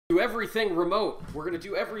do everything remote. We're going to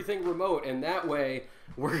do everything remote, and that way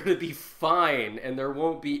we're going to be fine, and there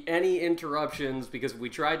won't be any interruptions, because if we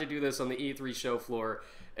tried to do this on the E3 show floor,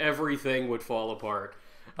 everything would fall apart.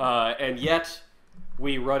 And yet,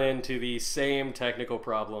 we run into the same technical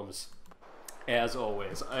problems as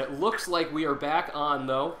always. It looks like we are back on,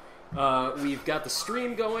 though. We've got the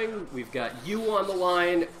stream going, we've got you on the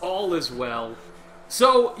line, all is well.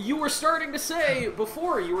 So, you were starting to say,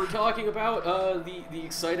 before, you were talking about the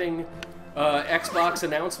exciting Xbox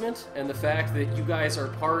announcement, and the fact that you guys are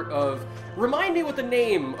part of... Remind me what the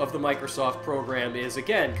name of the Microsoft program is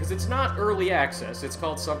again, because it's not early access, it's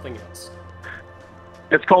called something else.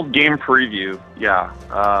 It's called Game Preview, yeah.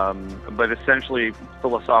 But essentially,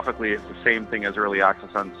 philosophically, it's the same thing as early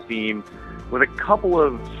access on Steam, with a couple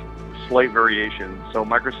of slight variations. So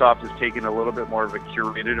Microsoft has taken a little bit more of a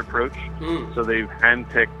curated approach. So they've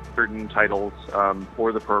handpicked certain titles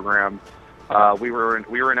for the program. We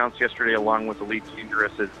were announced yesterday along with Elite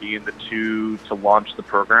Dangerous as being the two to launch the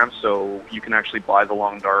program. So you can actually buy The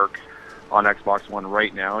Long Dark on Xbox One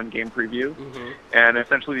right now in Game Preview. And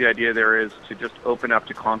essentially the idea there is to just open up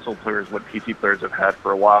to console players what PC players have had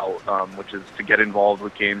for a while, which is to get involved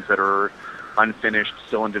with games that are unfinished,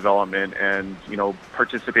 still in development, and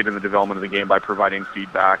participate in the development of the game by providing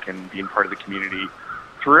feedback and being part of the community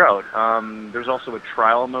throughout. There's also a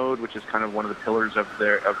trial mode, which is kind of one of the pillars of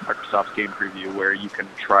Microsoft's Game Preview, where you can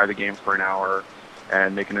try the game for an hour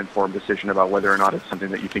and make an informed decision about whether or not it's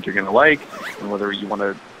something that you think you're going to like, and whether you want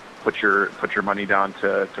to put your money down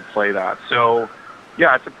to play that. So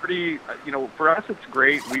yeah, it's a pretty, for us it's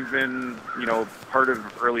great. We've been, part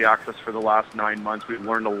of early access for the last 9 months. We've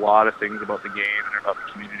learned a lot of things about the game and about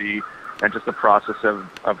the community and just the process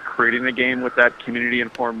of creating the game with that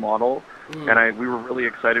community-informed model. And we were really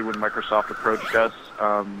excited when Microsoft approached us,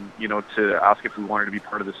 to ask if we wanted to be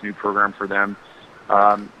part of this new program for them.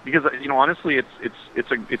 Because, honestly,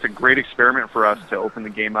 it's a great experiment for us to open the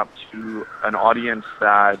game up to an audience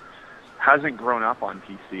that hasn't grown up on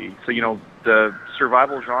PC. So, the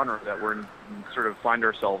survival genre that we're sort of find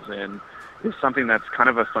ourselves in is something that's kind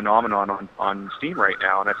of a phenomenon on Steam right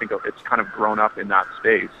now, and I think it's kind of grown up in that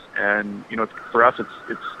space. And, for us,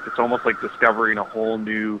 it's almost like discovering a whole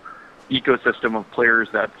new ecosystem of players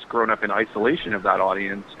that's grown up in isolation of that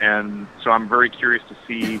audience. And so I'm very curious to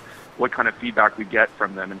see what kind of feedback we get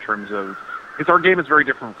from them in terms of, because our game is very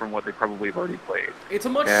different from what they probably have already played. It's a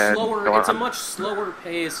much slower, it's a much slower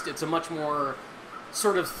paced, it's a much more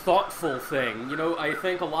sort of thoughtful thing. I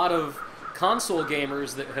think a lot of console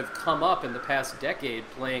gamers that have come up in the past decade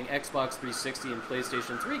playing Xbox 360 and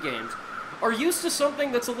PlayStation 3 games are used to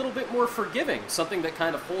something that's a little bit more forgiving, something that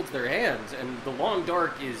kind of holds their hands, and The Long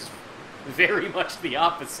Dark is very much the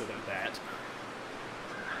opposite of that.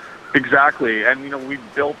 Exactly, and we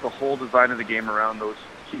built the whole design of the game around those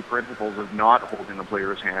key principles of not holding the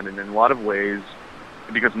player's hand, and in a lot of ways,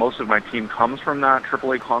 because most of my team comes from that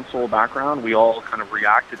AAA console background, we all kind of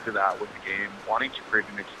reacted to that with the game, wanting to create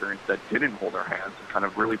an experience that didn't hold our hands and kind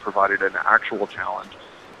of really provided an actual challenge.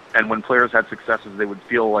 And when players had successes, they would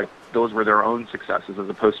feel like those were their own successes, as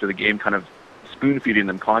opposed to the game kind of spoon-feeding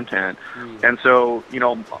them content. And so,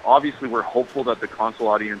 obviously we're hopeful that the console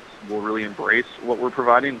audience will really embrace what we're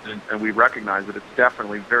providing, and we recognize that it's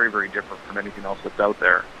definitely very, very different from anything else that's out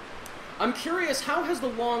there. I'm curious, how has The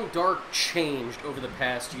Long Dark changed over the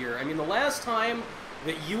past year? I mean, the last time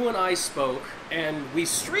that you and I spoke, and we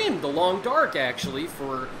streamed The Long Dark, actually,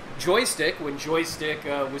 for Joystick, when Joystick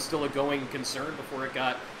was still a going concern before it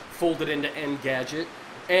got folded into Engadget.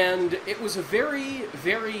 And it was a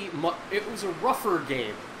it was a rougher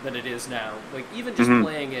game than it is now. Like, even just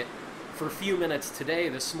playing it for a few minutes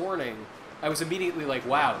this morning, I was immediately like,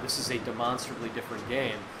 wow, this is a demonstrably different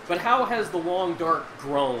game. But how has The Long Dark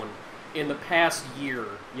grown in the past year,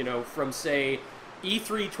 from, say,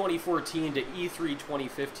 E3 2014 to E3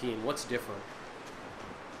 2015? What's different?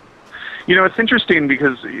 It's interesting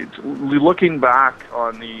because looking back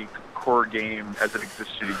on the core game as it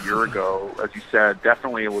existed a year ago, as you said,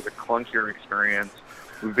 definitely it was a clunkier experience.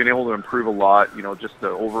 We've been able to improve a lot, just the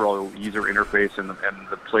overall user interface and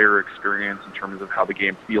the player experience in terms of how the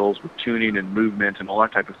game feels with tuning and movement and all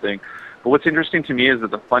that type of thing. But what's interesting to me is that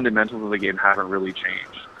the fundamentals of the game haven't really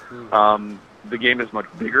changed. The game is much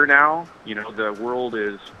bigger now. The world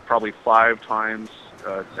is probably 5 times,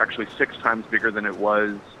 actually 6 times bigger than it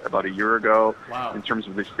was about a year ago. Wow. In terms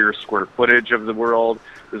of the sheer square footage of the world.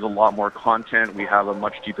 There's a lot more content. We have a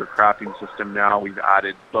much deeper crafting system now. We've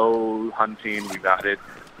added bow hunting. We've added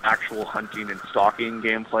actual hunting and stalking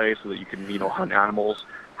gameplay so that you can, hunt animals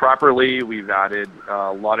properly. We've added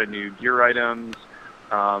a lot of new gear items.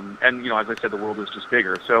 And, as I said, the world is just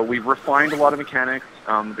bigger. So we've refined a lot of mechanics.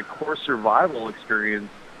 The core survival experience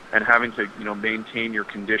and having to, maintain your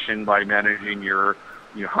condition by managing your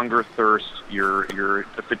hunger, thirst, your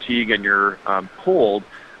fatigue, and your cold,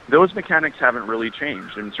 those mechanics haven't really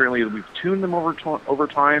changed. And certainly we've tuned them over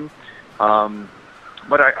time.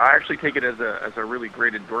 But I actually take it as a really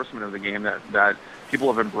great endorsement of the game that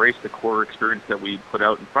people have embraced the core experience that we put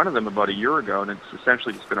out in front of them about a year ago, and it's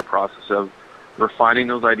essentially just been a process of refining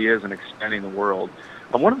those ideas and expanding the world.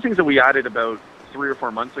 One of the things that we added about 3 or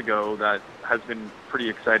 4 months ago that has been pretty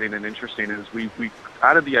exciting and interesting is we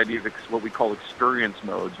added the idea of what we call experience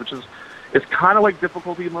modes, which is it's kind of like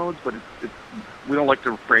difficulty modes, but we don't like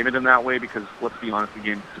to frame it in that way because, let's be honest, the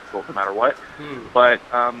game is difficult no matter what. But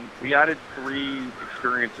we added 3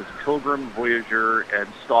 experiences: Pilgrim, Voyager, and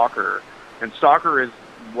Stalker. And Stalker is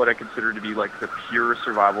what I consider to be like the pure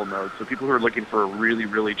survival mode. So people who are looking for a really,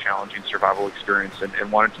 really challenging survival experience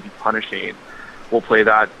and want it to be punishing will play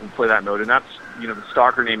that mode. And that's, the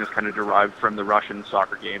Stalker name is kind of derived from the Russian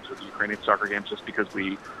soccer games or the Ukrainian soccer games, just because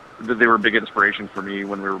they were a big inspiration for me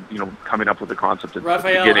when we were, coming up with the concept at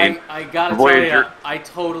Raphael, the beginning. I gotta tell you, I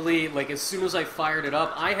totally, as soon as I fired it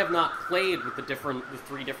up, I have not played with the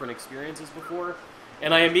 3 different experiences before,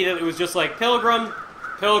 and I immediately was just like, Pilgrim,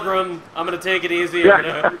 I'm gonna take it easy. I'm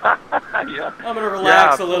gonna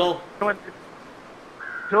relax a little.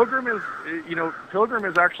 Pilgrim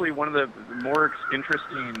is actually one of the more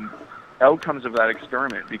interesting outcomes of that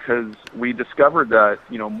experiment, because we discovered that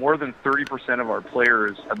more than 30% of our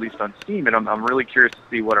players, at least on Steam, and I'm really curious to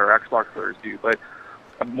see what our Xbox players do, but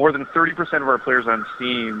more than 30% of our players on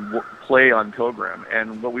Steam play on Pilgrim.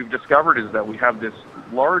 And what we've discovered is that we have this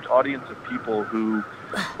large audience of people who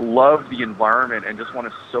love the environment and just want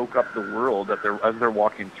to soak up the world as they're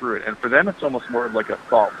walking through it. And for them, it's almost more like a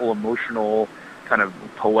thoughtful, emotional, kind of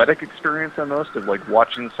poetic experience almost, of like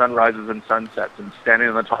watching sunrises and sunsets and standing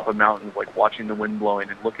on the top of mountains, like watching the wind blowing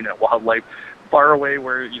and looking at wildlife far away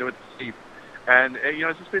where it's safe. And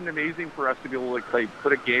it's just been amazing for us to be able to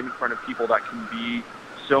put a game in front of people that can be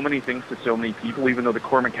so many things to so many people. Even though the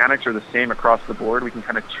core mechanics are the same across the board, we can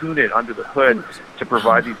kind of tune it under the hood to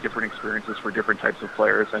provide these different experiences for different types of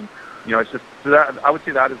players. And it's just that, I would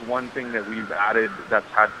say that is one thing that we've added that's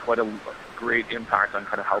had quite a great impact on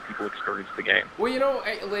kind of how people experience the game. Well,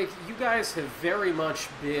 you guys have very much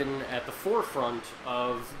been at the forefront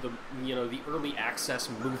of the early access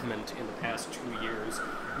movement in the past 2 years.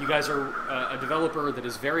 You guys are a developer that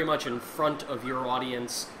is very much in front of your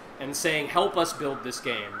audience and saying, help us build this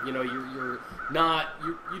game. You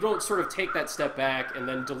don't sort of take that step back and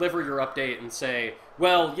then deliver your update and say,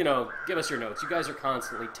 well, give us your notes. You guys are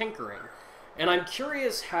constantly tinkering. And I'm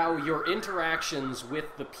curious how your interactions with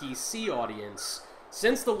the PC audience,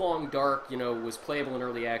 since The Long Dark, was playable in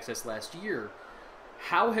early access last year,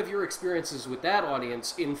 how have your experiences with that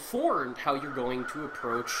audience informed how you're going to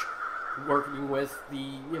approach working with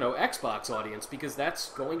the, Xbox audience? Because that's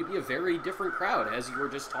going to be a very different crowd, as you were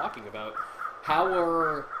just talking about. How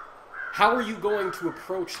are you going to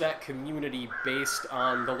approach that community based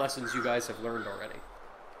on the lessons you guys have learned already?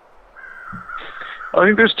 I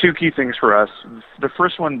think there's 2 key things for us. The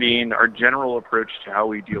first one being our general approach to how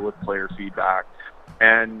we deal with player feedback.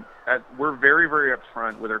 And we're very, very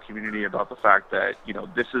upfront with our community about the fact that,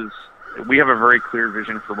 we have a very clear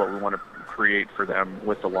vision for what we want to create for them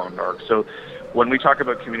with The Long Dark. So when we talk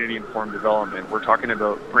about community-informed development, we're talking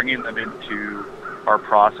about bringing them into our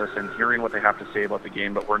process and hearing what they have to say about the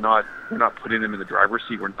game, but we're not putting them in the driver's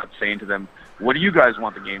seat. We're not saying to them, what do you guys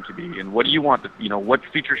want the game to be, and what do you want what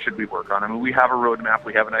features should we work on? I mean, we have a roadmap,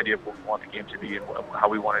 we have an idea of what we want the game to be and how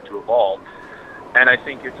we want it to evolve. And I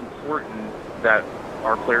think it's important that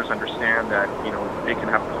our players understand that, they can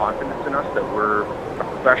have confidence in us, that we're a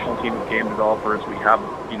professional team of game developers. We have,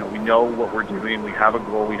 we know what we're doing, we have a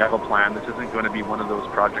goal, we have a plan. This isn't going to be one of those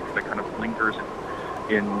projects that kind of lingers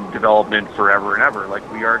in development forever and ever. Like,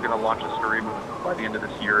 we are going to launch a story mode by the end of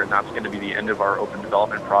this year, and that's going to be the end of our open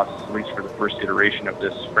development process, at least for the first iteration of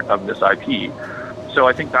this IP. So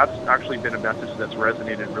I think that's actually been a message that's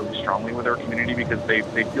resonated really strongly with our community, because they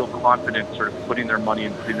feel confident sort of putting their money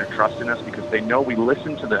and putting their trust in us, because they know we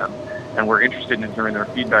listen to them and we're interested in hearing their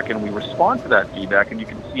feedback, and we respond to that feedback. And you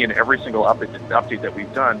can see in every single update that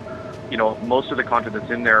we've done, most of the content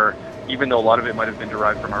that's in there, even though a lot of it might have been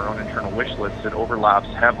derived from our own internal wish lists, it overlaps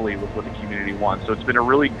heavily with what the community wants. So it's been a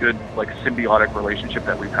really good, symbiotic relationship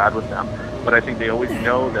that we've had with them. But I think they always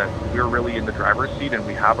know that we're really in the driver's seat, and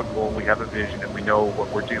we have a goal, we have a vision, and we know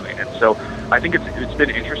what we're doing. And so I think it's been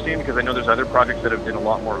interesting, because I know there's other projects that have been a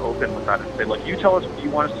lot more open with that and say, you tell us what you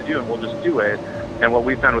want us to do, and we'll just do it. And what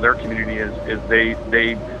we've found with our community is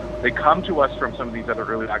they they come to us from some of these other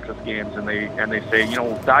early access games, and they say, you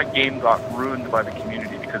know, that game got ruined by the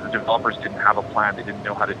community because the developers didn't have a plan, they didn't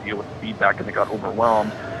know how to deal with the feedback, and they got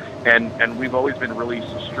overwhelmed. And we've always been really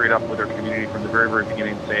straight up with our community from the very, very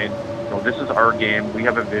beginning, saying, you know, this is our game, we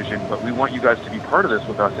have a vision, but we want you guys to be part of this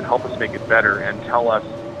with us and help us make it better and tell us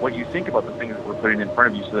what you think about the things that we're putting in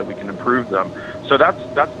front of you so that we can improve them. So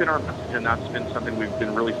that's been our message, and that's been something we've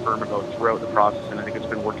been really firm about throughout the process, and I think it's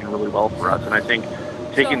been working really well for us. And I think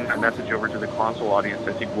taking that message over to the console audience,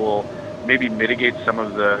 I think will maybe mitigate some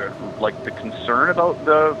of the concern about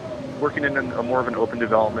the working in a more of an open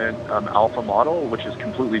development alpha model, which is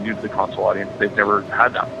completely new to the console audience. They've never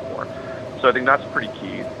had that before. So I think that's pretty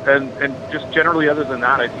key. And just generally, other than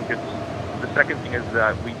that, I think the second thing is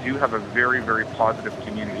that we do have a very, very positive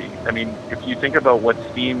community. I mean, if you think about what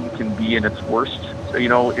Steam can be in its worst, you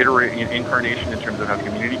know, incarnation in terms of how the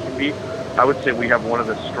community can be, I would say we have one of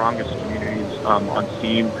the strongest communities on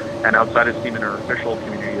Steam and outside of Steam in our official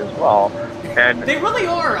community as well. And they really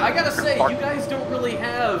are. I gotta say, you guys don't really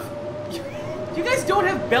have. You guys don't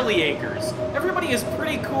have belly achers. Everybody is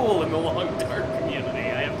pretty cool in the Long Dark community,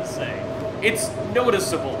 I have to say. It's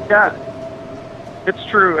noticeable. Yeah, it's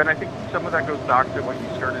true, and I think some of that goes back to what you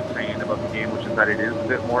started saying about the game, which is that it is a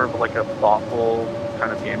bit more of like a thoughtful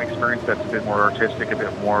kind of game experience that's a bit more artistic, a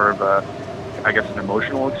bit more of a, I guess, an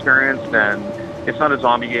emotional experience. Than it's not a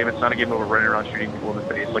zombie game, it's not a game where we're running around shooting people in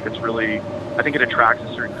the face. Like, it's really, I think it attracts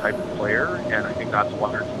a certain type of player, and I think that's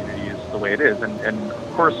why our community is the way it is. And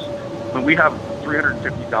of course, when we have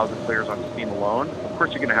 350,000 players on Steam alone, of course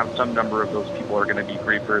you're going to have some number of those people are going to be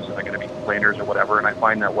griefers and they're going to be complainers or whatever. And I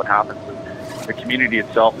find that what happens is the community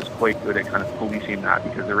itself is quite good at kind of policing that,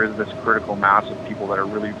 because there is this critical mass of people that are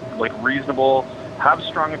really like reasonable, have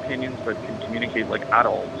strong opinions, but can communicate like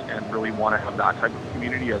adults and really want to have that type of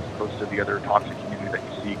community as opposed to the other toxic community that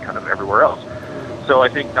you see kind of everywhere else. So I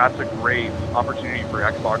think that's a great opportunity for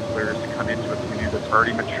Xbox players to come into a community that's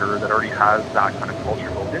already mature, that already has that kind of culture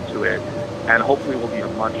built into it, and hopefully will be a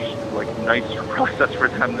much like nicer process for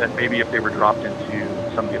them than maybe if they were dropped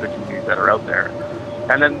into some of the other communities that are out there.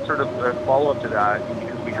 And then sort of a follow-up to that,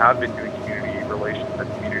 because we have been doing community relations and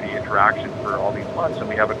community interaction for all these months, and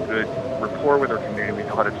we have a good rapport with our community, we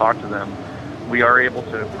know how to talk to them, we are able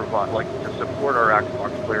to provide, like, to support our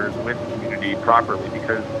Xbox players with community properly,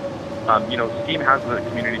 because you know, Steam has the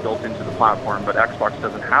community built into the platform, but Xbox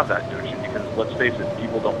doesn't have that notion, because let's face it,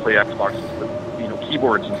 people don't play Xboxes with, you know,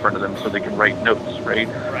 keyboards in front of them so they can write notes, right?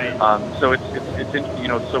 Right. So it's you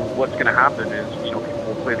know, so what's going to happen is, you know, people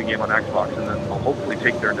will play the game on Xbox and then they'll hopefully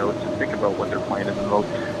take their notes and think about what they're playing, and then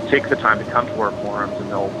they'll take the time to come to our forums and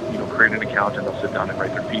they'll, you know, create an account and they'll sit down and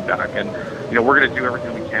write their feedback. And, you know, we're going to do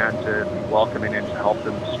everything we can to be welcoming and to help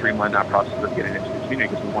them streamline that process of getting into the community,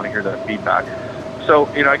 because we want to hear that feedback. So,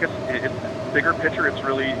 you know, I guess it's bigger picture. It's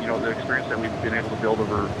really, you know, the experience that we've been able to build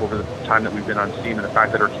over the time that we've been on Steam, and the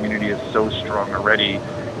fact that our community is so strong already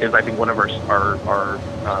is, I think, one of our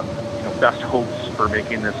you know, best hopes for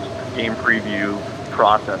making this game preview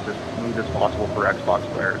process as smooth as possible for Xbox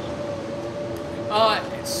players.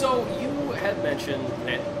 So you had mentioned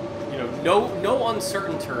that, you know, no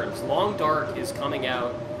uncertain terms, Long Dark is coming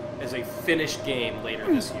out as a finished game later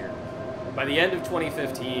this year. By the end of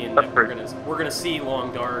 2015, we're gonna see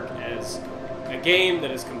Long Dark as a game that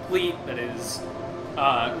is complete, that is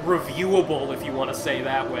reviewable, if you want to say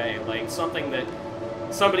that way, like something that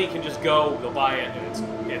somebody can just go, they'll buy it,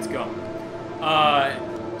 and it's gone.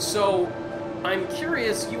 So I'm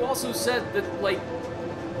curious. You also said that, like,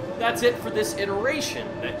 that's it for this iteration,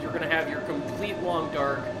 that you're gonna have your complete Long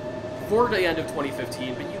Dark for the end of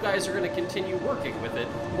 2015, but you guys are going to continue working with it.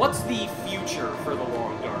 What's the future for the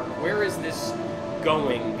Long Dark? Where is this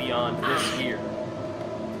going beyond this year?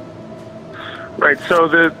 Right.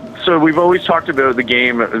 So we've always talked about the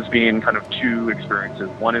game as being kind of two experiences.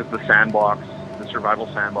 One is the sandbox, the survival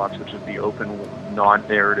sandbox, which is the open,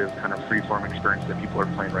 non-narrative kind of free-form experience that people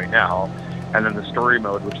are playing right now, and then the story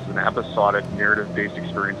mode, which is an episodic, narrative-based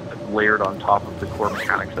experience that's layered on top of the core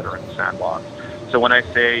mechanics that are in the sandbox. So when I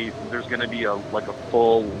say there's going to be a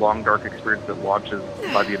full Long Dark experience that launches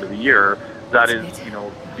by the end of the year, that is, you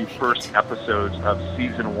know, the first episodes of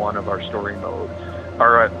season 1 of our story mode.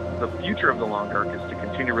 The future of the Long Dark is to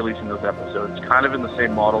continue releasing those episodes, kind of in the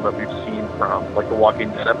same model that we've seen from like the Walking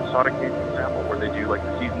Dead episodic game, for example, where they do like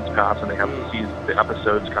the seasons pass and they have the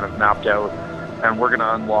episodes kind of mapped out, and we're going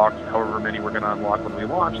to unlock however many we're going to unlock when we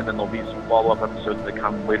launch, and then there'll be some follow-up episodes that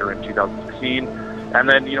come later in 2016, and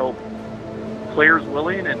then, you know, players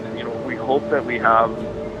willing, and, you know, we hope that we have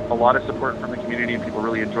a lot of support from the community and people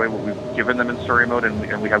really enjoy what we've given them in story mode,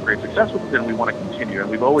 and we have great success with it, and we want to continue. And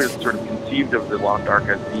we've always sort of conceived of the Long Dark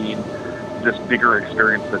as being this bigger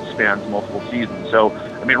experience that spans multiple seasons. So,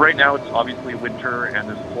 I mean, right now it's obviously winter, and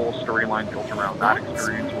there's a whole storyline built around that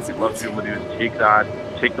experience. What we'd love to be able to do is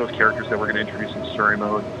take those characters that we're going to introduce in story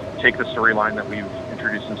mode, take the storyline that we've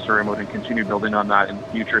introduced in story mode, and continue building on that in the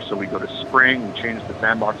future. So we go to spring, we change the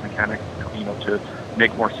sandbox mechanics, to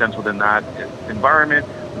make more sense within that environment.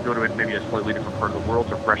 We go to maybe a slightly different part of the world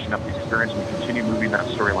to freshen up the experience, and we continue moving that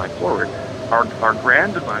storyline forward. Our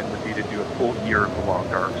grand design would be to do a full year of the Long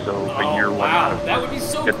Dark, so a year one. Wow, that would be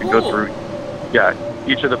so get cool. To go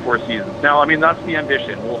through, each of the 4 seasons. Now, I mean, that's the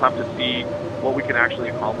ambition. We'll have to see what we can actually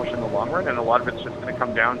accomplish in the long run, and a lot of it's just going to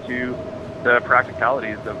come down to the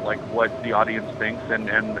practicalities of like what the audience thinks and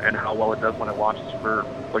how well it does when it launches for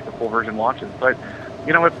like the full version launches. But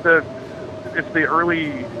if the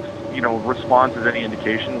early response is any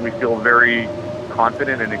indication, we feel very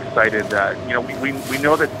confident and excited that we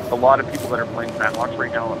know that a lot of people that are playing Sandbox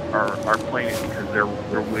right now are playing it because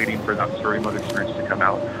they're waiting for that story mode experience to come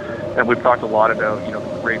out. And we've talked a lot about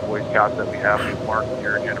the great voice cast that we have. We have Mark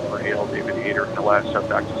here, Jennifer Hale, David Hayter, and Elias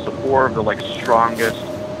Shufak. So 4 of the strongest,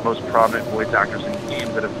 most prominent voice actors in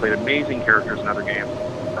games that have played amazing characters in other games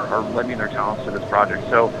are lending their talents to this project.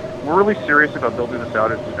 So we're really serious about building this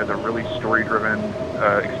out as a really story-driven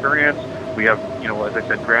experience. We have, as I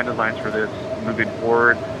said, grand designs for this moving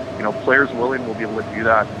forward. Players willing will be able to do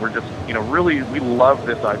that. We're just, really, we love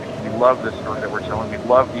this IP. We love this story that we're telling. We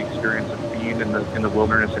love the experience of being in the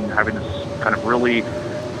wilderness and having this kind of really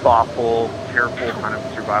thoughtful, careful kind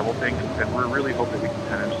of survival thing. And we're really hoping we can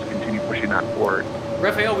kind of just continue pushing that forward.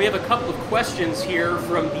 Raphael, we have a couple of questions here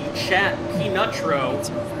from the chat. Pinutro,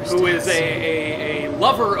 who is a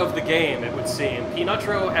lover of the game, it would seem.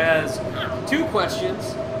 Pinutro has 2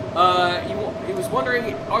 questions. He was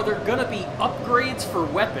wondering, are there going to be upgrades for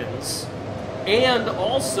weapons? And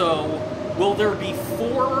also, will there be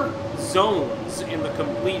 4 zones in the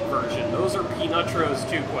complete version? Those are Pinutro's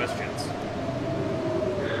 2 questions.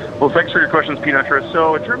 Well, thanks for your questions, Pinutro.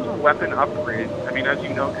 So in terms of weapon upgrades, I mean, as you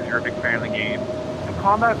know, because you're a big fan of the game,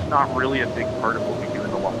 combat's not really a big part of what we do in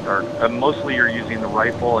the Long Dark. Mostly you're using the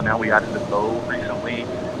rifle, and now we added the bow recently.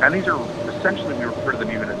 And these are essentially, we refer to them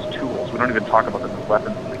even as tools. We don't even talk about them as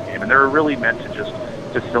weapons in the game. And they're really meant to just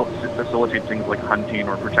facilitate things like hunting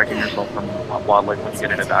or protecting yourself from wildlife when you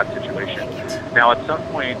get into that situation. Now, at some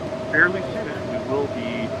point, fairly soon, we will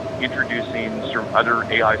be introducing other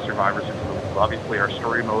AI survivors into the world. Obviously, our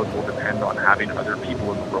story mode will depend on having other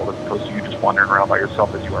people in the world as opposed to you just wandering around by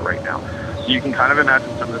yourself as you are right now. So you can kind of imagine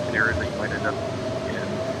some of the scenarios that you might end up in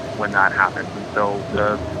when that happens. And so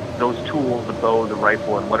those tools, the bow, the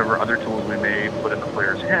rifle, and whatever other tools we may put in the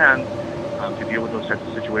player's hands to deal with those types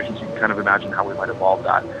of situations, you can kind of imagine how we might evolve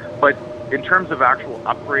that. But in terms of actual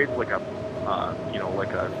upgrades, like a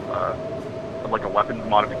weapons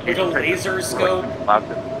modification, like a laser scope.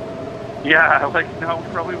 No, we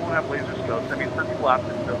probably won't have laser scopes. I mean, some people have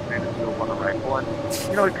to stand a scope on the rifle, and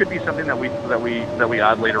it could be something that we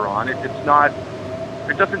add later on. It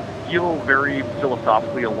doesn't feel very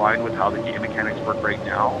philosophically aligned with how the game mechanics work right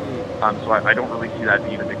now. So I don't really see that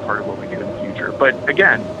being a big part of what we do in the future. But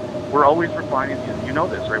again, we're always refining. You know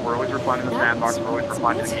this, right? We're always refining the sandbox. We're always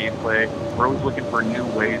refining the gameplay. We're always looking for new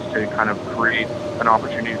ways to kind of create an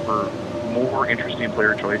opportunity for more interesting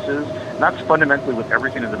player choices. And that's fundamentally what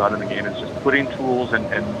everything is about in the game, is just putting tools and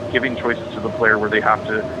giving choices to the player where they have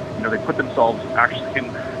to, they put themselves actually in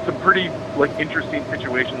some pretty interesting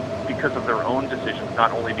situations because of their own decisions,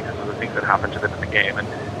 not only because of the things that happen to them in the game. And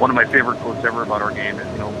one of my favorite quotes ever about our game is,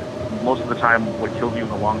 most of the time what kills you in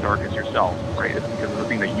the Long Dark is yourself, right? It's because of the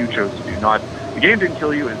thing that you chose to do. Not the game didn't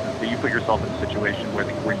kill you, it's that you put yourself in a situation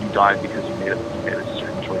where you died because you made a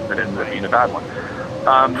certain choice that ended up being a bad one.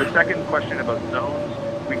 The second question about zones,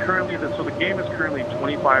 so the game is currently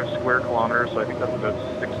 25 square kilometers, so I think that's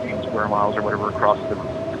about 16 square miles or whatever across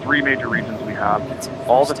the 3 major regions we have.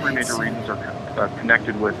 All the 3 major regions are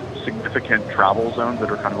connected with significant travel zones that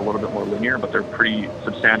are kind of a little bit more linear, but they're pretty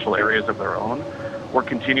substantial areas of their own. We're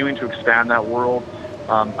continuing to expand that world.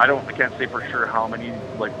 I can't say for sure how many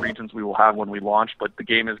regions we will have when we launch, but the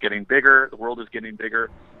game is getting bigger, the world is getting bigger,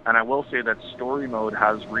 and I will say that story mode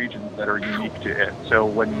has regions that are unique to it.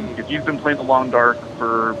 So if you've been playing the Long Dark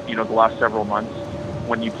for the last several months,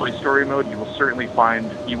 when you play story mode, you will certainly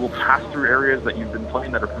find you will pass through areas that you've been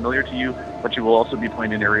playing that are familiar to you, but you will also be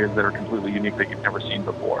playing in areas that are completely unique that you've never seen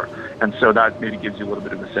before. And so that maybe gives you a little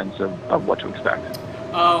bit of a sense of what to expect.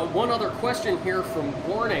 One other question here from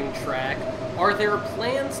Warning Track. Are there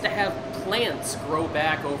plans to have plants grow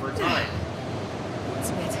back over time?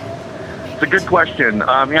 It's a good question.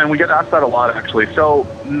 And we get asked that a lot, actually. So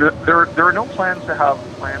there are no plans to have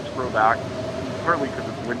plants grow back, partly because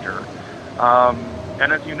it's winter.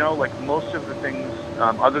 And as you know, like most of the things,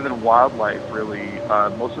 other than wildlife, really,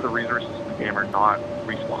 most of the resources in the game are not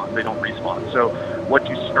respawn. They don't respawn. So what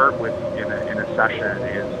you start with in a session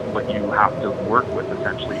is what you have to work with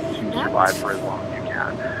essentially to survive for as long as you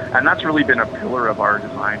can. And that's really been a pillar of our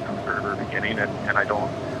design from the very beginning. And I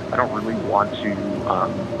don't really want to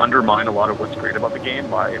undermine a lot of what's great about the game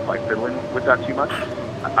by fiddling with that too much.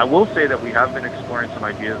 I will say that we have been exploring some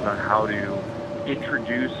ideas on how to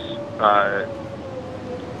introduce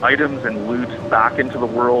items and loot back into the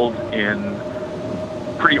world in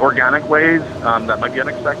pretty organic ways that might be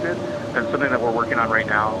unexpected, and something that we're working on right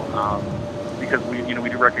now. Because we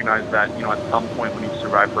do recognize that at some point when you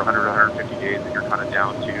survive for 100, 150 days, and you're kind of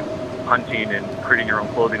down to hunting and creating your own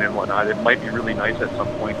clothing and whatnot, it might be really nice at some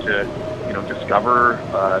point to discover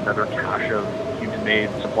another cache of human-made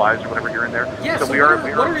supplies or whatever you're in there. Yeah. So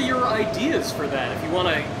what are your ideas for that? If you want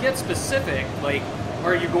to get specific, like,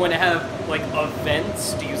 are you going to have like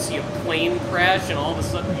events? Do you see a plane crash and all of a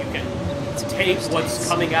sudden you can take what's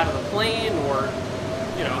coming out of the plane, or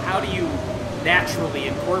how do you naturally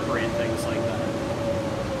incorporate things like that?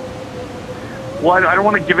 Well, I don't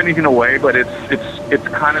want to give anything away, but it's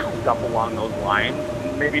kind of stuff along those lines.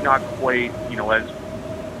 Maybe not quite as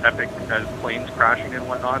epic as planes crashing and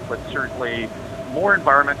whatnot, but certainly more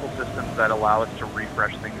environmental systems that allow us to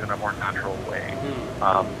refresh things in a more natural way.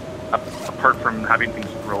 Apart from having things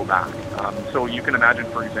grow back. So you can imagine,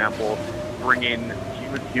 for example, bringing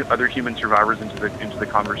other human survivors into the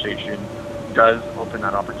conversation does open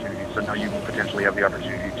that opportunity. So now you potentially have the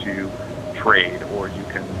opportunity to trade, or you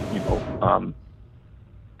can,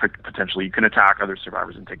 potentially you can attack other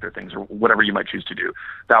survivors and take their things, or whatever you might choose to do.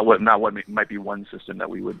 That might be one system that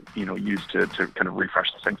we would, use to kind of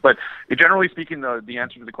refresh those things. But generally speaking, the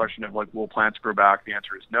answer to the question of like, will plants grow back? The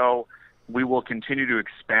answer is no. We will continue to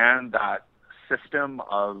expand that system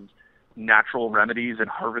of natural remedies and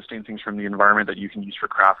harvesting things from the environment that you can use for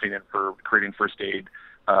crafting and for creating first aid,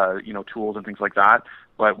 tools and things like that.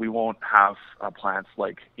 But we won't have plants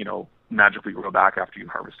like, magically grow back after you've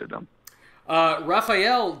harvested them.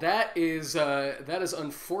 Raphael, that is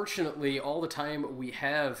unfortunately all the time we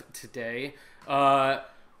have today.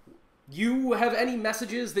 You have any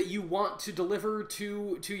messages that you want to deliver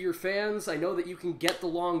to your fans? I know that you can get The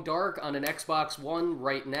Long Dark on an Xbox One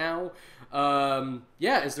right now.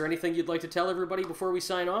 Is there anything you'd like to tell everybody before we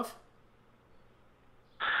sign off?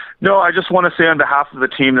 No, I just want to say on behalf of the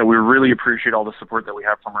team that we really appreciate all the support that we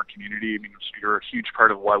have from our community. I mean, you're a huge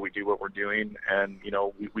part of why we do what we're doing, and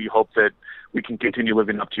we hope that we can continue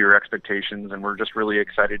living up to your expectations, and we're just really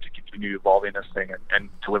excited to continue evolving this thing and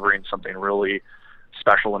delivering something really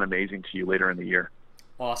special and amazing to you later in the year.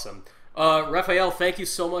 Awesome. Raphael, thank you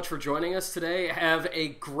so much for joining us today. Have a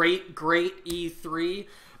great E3.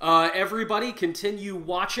 Everybody, continue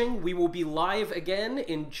watching. We will be live again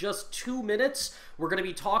in just 2 minutes. We're going to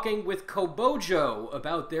be talking with Kobojo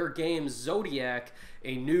about their game Zodiac,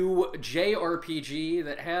 a new JRPG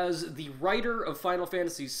that has the writer of Final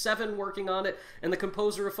Fantasy VII working on it and the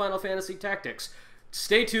composer of Final Fantasy Tactics.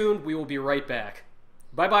 Stay tuned. We will be right back.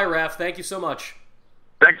 Bye-bye, Raph. Thank you so much.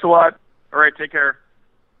 Thanks a lot. All right, take care.